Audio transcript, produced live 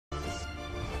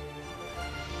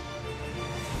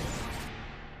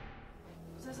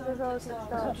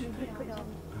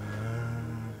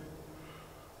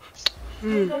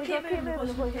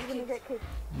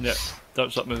Yeah,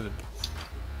 don't stop moving.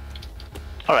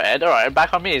 Alright, Ed, alright,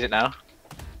 back on me, is it now?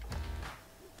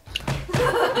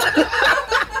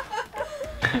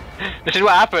 This is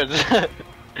what happens.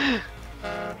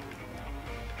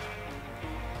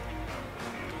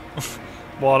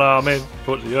 One arm in,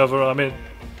 put the other arm in,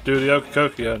 do the okey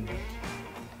dokey and.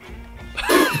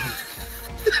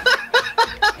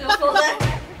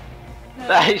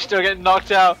 He's still getting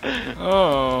knocked out.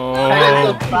 Oh.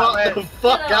 Knock the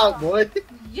fuck out, boy.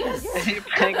 Yes!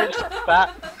 Penguin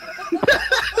spat.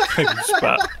 Penguin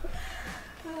spat.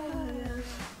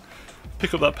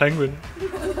 Pick up that penguin.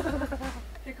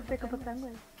 Pick up a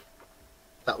penguin.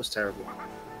 That was terrible.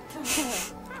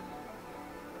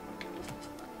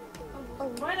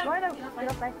 Rhino, get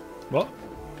off me. What?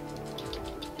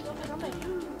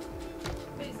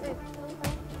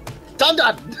 Done!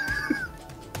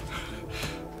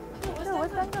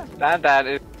 Dad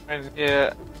is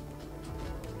here.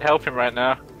 Help him right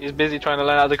now. He's busy trying to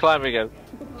learn how to climb again.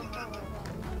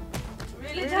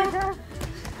 Really, Dad?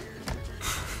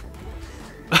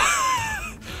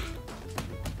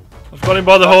 I've got him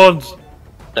by the horns.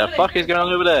 The fuck is going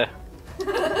on over there?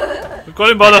 I've got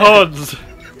him by the horns.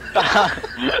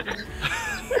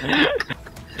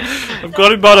 I've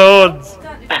got him by the horns.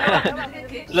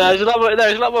 No,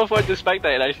 there's a lot more fun to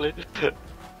spectate actually.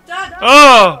 Dad!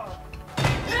 Oh!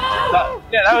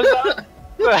 Yeah, that was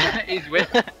that. He's win.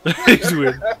 He's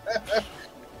win.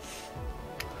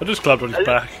 I just climbed on his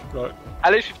back. Right.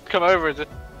 At least you come over and just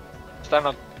stand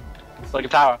on like a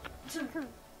tower.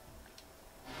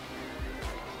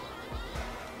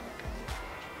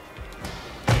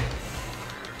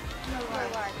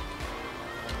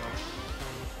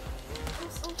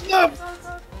 No!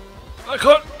 I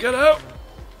can't get out.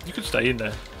 You can stay in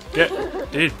there. Get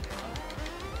in.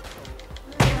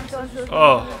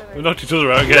 Oh, we knocked each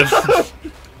other out again.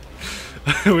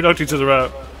 We knocked each other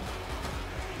out.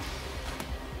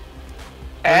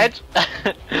 Ed?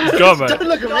 Go on, mate. Don't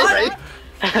look at me,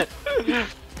 mate!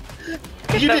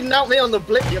 You didn't out me on the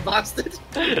blip, you bastard!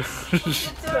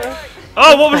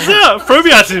 Oh, what was that? Throw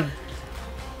me at him.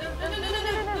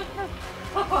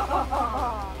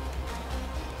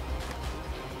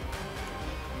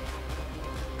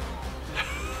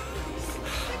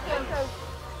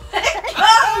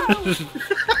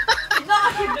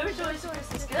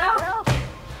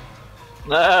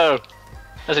 No!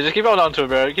 I said, just keep holding on to him,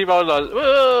 bro. Keep holding on.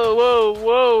 Whoa, whoa,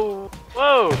 whoa,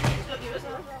 whoa!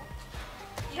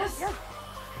 Yes!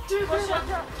 Do push up!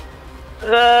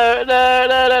 No, no,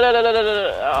 no, no, no, no, no, no,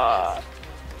 no.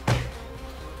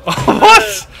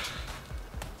 What?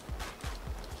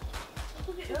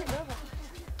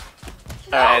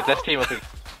 Alright, let's team up again.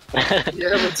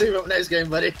 Yeah, we'll team up next game,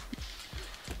 buddy.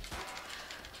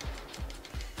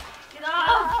 Get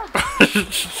off!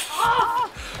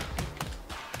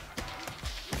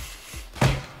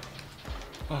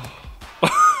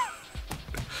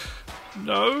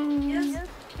 No. Yes.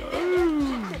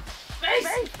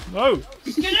 Space! No.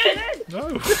 Get in! No.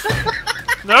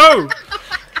 No.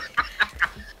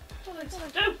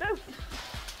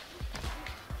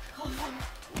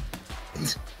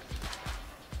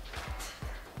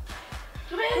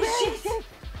 Come here, shit!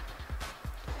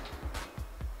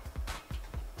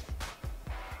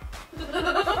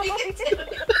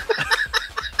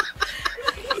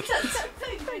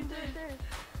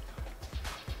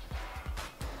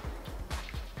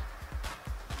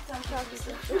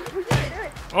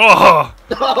 Oh.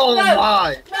 Oh No.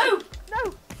 my! No! No!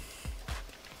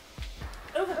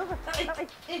 Over!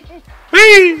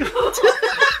 Whee!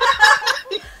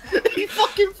 He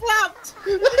fucking flapped!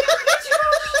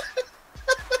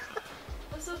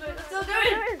 I'm still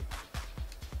going!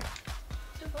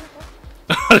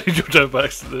 I jumped out by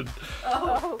accident.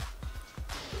 Oh!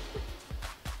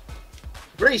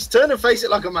 Rhys, turn and face it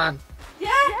like a man. Yeah!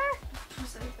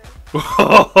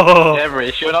 Yeah,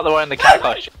 Rhys, you're not the one in the cat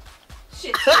costume.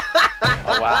 Shit!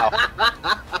 Oh, wow.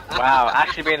 Wow,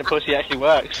 actually being a pussy actually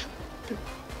works.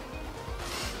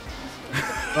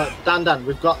 Right, Dan,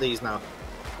 we've got these now.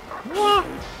 What?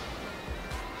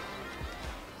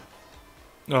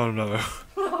 Oh no.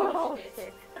 Oh,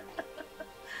 shit.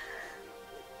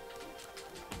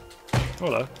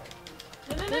 Hello.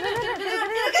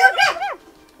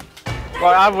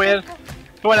 Right, I win.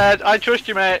 Come on, Ed, I trust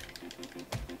you, mate.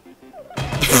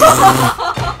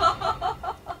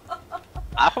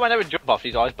 How come I never jump off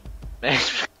these eyes?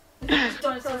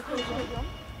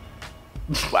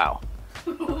 Wow.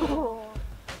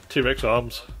 T-Rex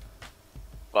arms.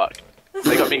 Fuck.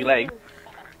 They got big legs.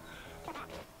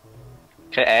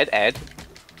 Okay, Ed.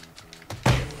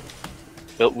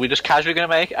 But we're just casually gonna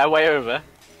make our way over.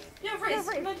 Yeah, Rhys,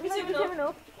 Right, you meant to be right, zooming zooming up.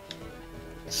 up.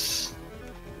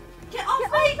 Get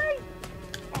off me!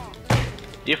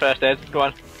 You first, Ed. Go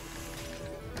on. I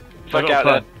Fuck got out a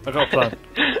plan. there. I got a plan.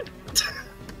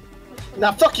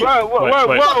 Now fuck you! Whoa, whoa, Wait, whoa,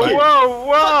 wait, whoa, wait.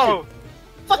 whoa,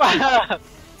 whoa!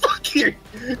 Fuck you!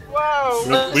 Whoa!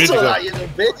 We need to Saw go. that, you little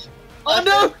bitch! Oh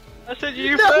no! I said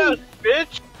you No. first,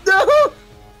 bitch! No!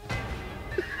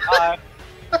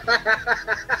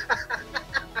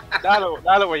 Now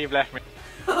look where you've left me.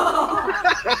 Just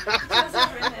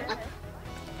over in there.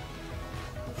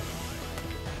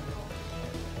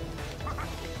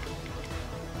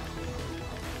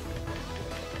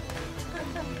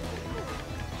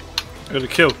 I'm gonna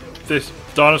kill this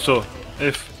dinosaur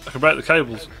if I can break the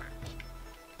cables.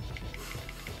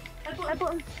 Headbutt.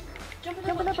 Button. Jump in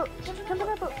Jump in the the boat. boat. Jump in Jump the in the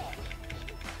boat. boat.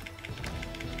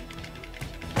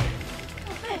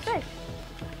 Oh, bitch. Hey.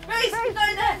 Rhys, he's not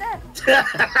in there.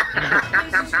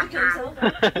 Rhys, you should kill yourself.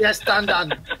 Yes, Dan.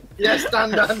 Yes,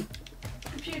 Dan.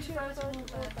 Computer froze all over.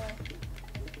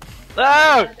 No!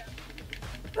 That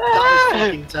was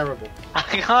fucking terrible. I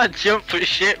can't jump for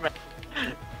shit, man.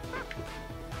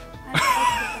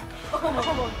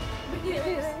 Oh, we did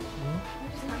it.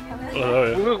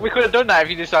 Oh, yeah. We could have done that if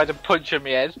you decided to punch in my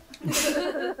head.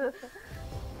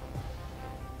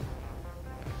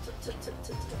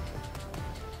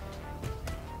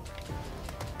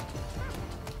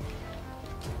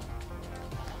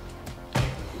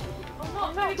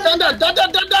 Oh, no, Dan! Dun, dun,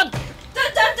 dun, dun!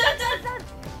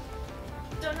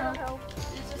 Don't know. No.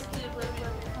 It's just the way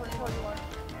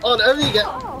Oh, there you go.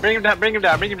 Oh. Bring him down, bring him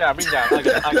down, bring him down, bring him down. I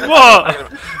got him.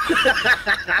 What?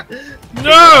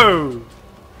 No!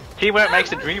 Teamwork makes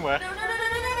the dream work. No.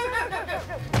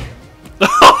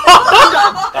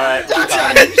 Alright.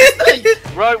 Dan, you stink.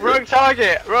 Wrong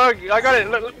target! Wrong! I got it!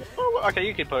 Look! Oh, okay,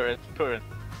 you can put her in. Put her in.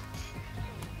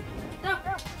 No.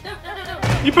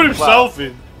 He put himself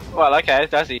in. Well, okay,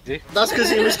 that's easy. That's because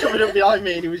he was coming up behind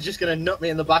me and he was just gonna nut me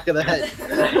in the back of the head.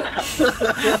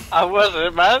 I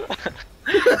wasn't, man. Not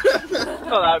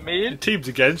that The mean. team's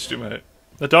against you, mate.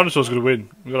 The dinosaur's gonna win.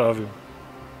 We gotta have him.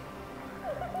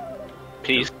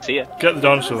 Peace. See ya. Get the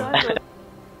dinosaur.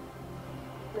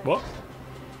 What?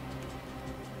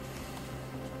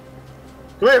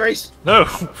 Come here, Rhys. No.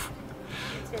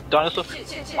 Dinosaur.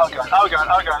 Shit. Oh god.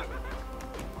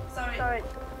 Sorry.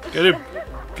 Get him.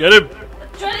 Get him.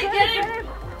 Try to get him.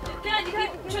 You keep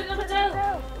trying to knock it down.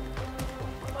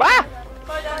 Ah!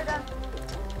 Bye,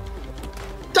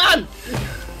 Dan. Dan!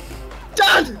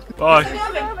 Dan! Bye.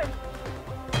 Moving.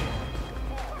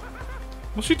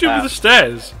 What's he doing with the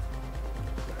stairs?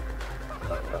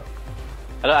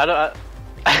 I don't.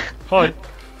 Hi.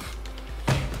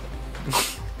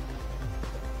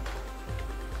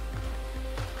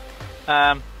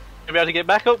 You'll be able to get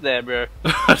back up there, bro.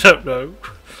 I don't know.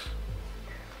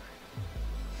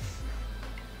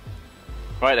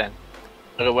 Right then.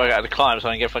 I gotta work out how to climb so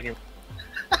I can get fucking.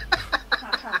 Come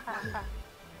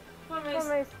on, Come Rhys. on,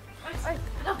 Rhys. Rhys.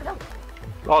 No.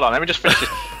 Hold on, let me just finish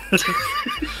this.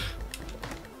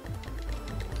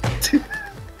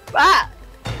 Ah!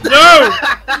 No!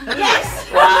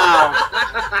 Yes! Wow!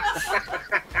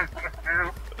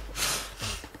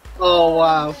 Oh,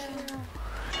 wow.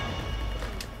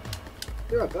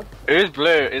 You're right, bud. Who's blue?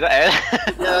 Is that Ed?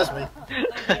 Yeah, that's me.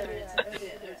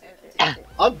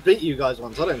 I've beat you guys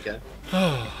once, I don't care.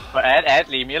 But Ed,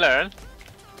 leave me alone.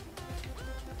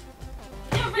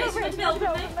 Yeah, Rhys, you're meant to be helping me.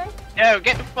 Yo,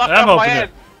 get the fuck I'm off my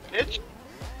helping head, bitch.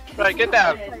 Right, get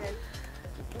down.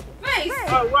 Rhys!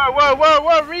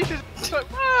 Whoa, Rhys is.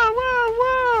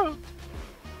 Whoa.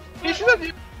 Rhys is on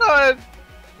the side.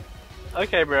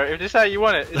 Okay, bro, if this is how you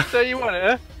want it, if this is how you want it,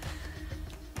 huh?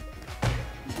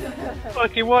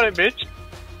 Fucking want it, bitch.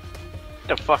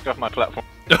 Get the fuck off my platform.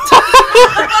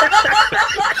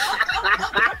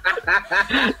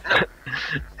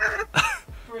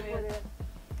 Brilliant.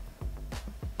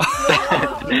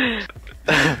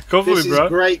 Come for This me, is bro.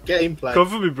 great gameplay. Come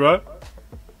for me, bro.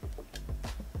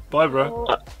 Bye, bro.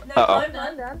 No, Uh-oh. climb,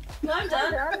 Dan. Dan. Climb,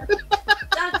 Dan. Dan.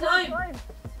 Dan, climb. Climb.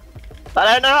 I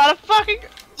don't know how to fucking.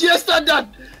 Yes, Dan!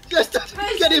 Yes, Dan!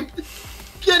 Rhys. Get him!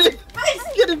 Get him! Rhys!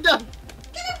 Get him, Dan!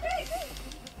 Get him, Rhys!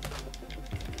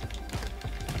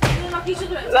 We're gonna knock each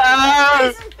other out. No!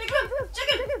 Rhys, pick him up.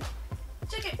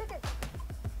 Check him.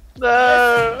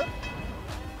 No!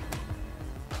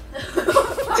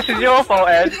 This is your fault,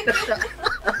 Ed.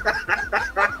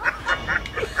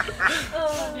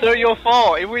 Oh. So your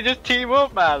fault. If we just team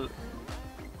up, man.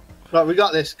 Right, we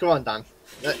got this. Come on, Dan.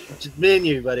 Just me and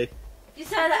you, buddy. You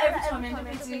say that every time we end up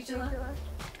beating each other.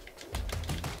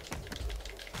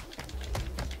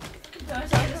 Don't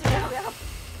tell us now.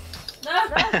 No!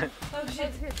 Oh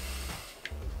shit.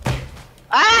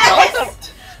 Ah!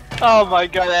 Oh my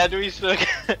god, Ed, we suck.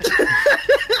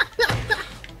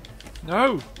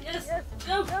 No. Yes!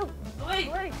 Go!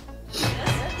 Away!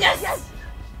 Yes!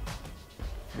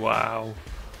 Wow.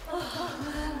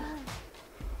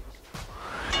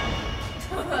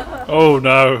 Oh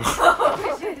no.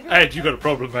 Ed, you got a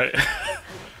problem, mate.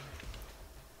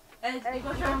 Ed, you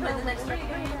got to remember the next 3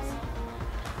 games.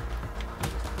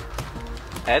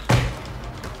 Ed?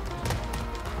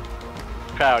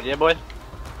 Crowd, yeah boy?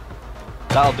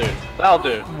 That'll do. That'll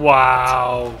do.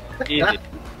 Wow. Easy.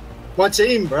 My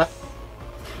team, bruh.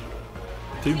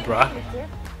 Team Brah.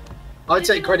 I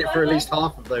take credit for at least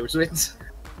half of those wins.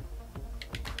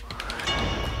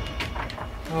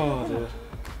 Oh dear.